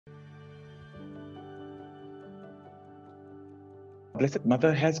Blessed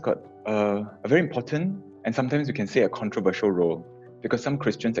Mother has got a very important and sometimes we can say a controversial role, because some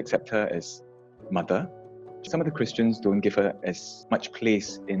Christians accept her as mother. Some of the Christians don't give her as much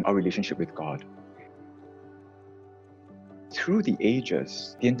place in our relationship with God. Through the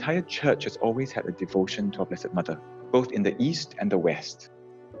ages, the entire church has always had a devotion to our Blessed Mother, both in the East and the West.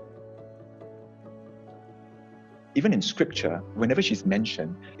 Even in Scripture, whenever she's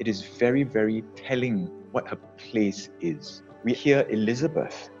mentioned, it is very, very telling what her place is. We hear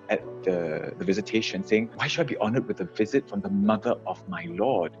Elizabeth at the visitation saying, "Why should I be honored with a visit from the mother of my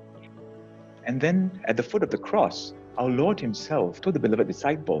Lord?" And then at the foot of the cross, our Lord himself told the beloved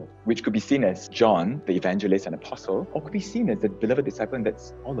disciple, which could be seen as John, the evangelist and apostle, or could be seen as the beloved disciple, and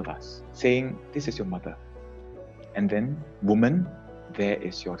that's all of us, saying, "This is your mother." And then, "Woman, there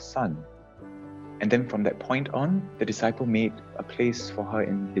is your son." And then from that point on, the disciple made a place for her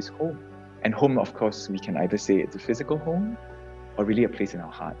in his home. And home, of course, we can either say it's a physical home or really a place in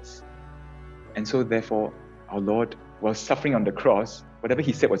our hearts. And so therefore, our Lord, while suffering on the cross, whatever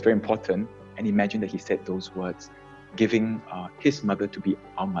he said was very important. And imagine that he said those words, giving his mother to be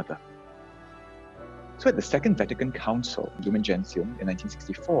our mother. So at the Second Vatican Council, Lumen Gentium, in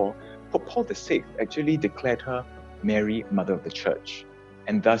 1964, Pope Paul VI actually declared her Mary, Mother of the Church.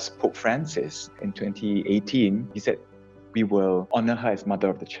 And thus Pope Francis, in 2018, he said, we will honor her as Mother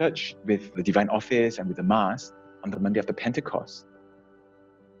of the Church with the Divine Office and with the Mass on the Monday after Pentecost.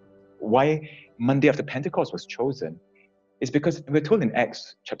 Why Monday after Pentecost was chosen is because we're told in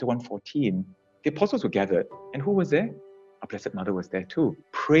Acts chapter 1:14, the apostles were gathered, and who was there? Our Blessed Mother was there too,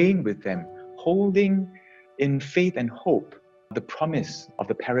 praying with them, holding in faith and hope the promise of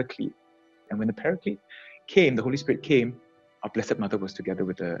the Paraclete. And when the Paraclete came, the Holy Spirit came, our Blessed Mother was together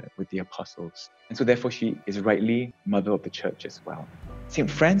with the apostles. And so therefore she is rightly Mother of the Church as well. St.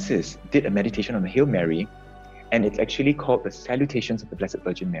 Francis did a meditation on the Hail Mary, and it's actually called the Salutations of the Blessed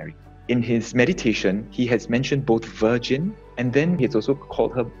Virgin Mary. In his meditation, he has mentioned both Virgin, and then he has also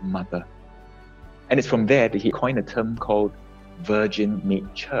called her Mother. And it's from there that he coined a term called Virgin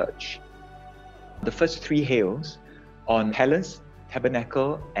Made Church. The first three hails on palace,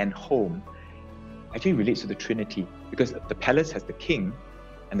 tabernacle, and home actually relates to the Trinity, because the palace has the king,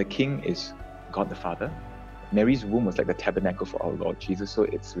 and the king is God the Father. Mary's womb was like the tabernacle for our Lord Jesus, so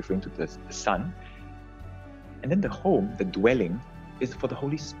it's referring to the Son. And then the home, the dwelling, is for the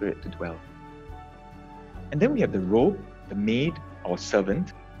Holy Spirit to dwell. And then we have the robe, the maid, or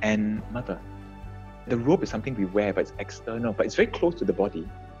servant, and mother. The robe is something we wear, but it's external, but it's very close to the body.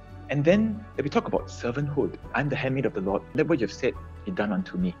 And then we talk about servanthood. I'm the handmaid of the Lord. Let what you've said be done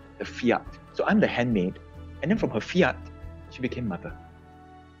unto me, the fiat. So I'm the handmaid, and then from her fiat, she became mother.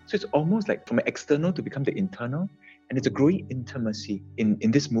 So it's almost like from the external to become the internal, and it's a growing intimacy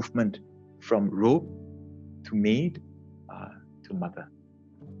in this movement from robe to maid to mother.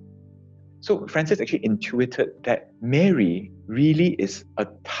 So Francis actually intuited that Mary really is a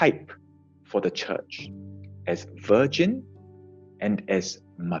type for the church as virgin and as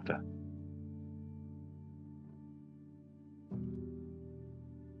mother.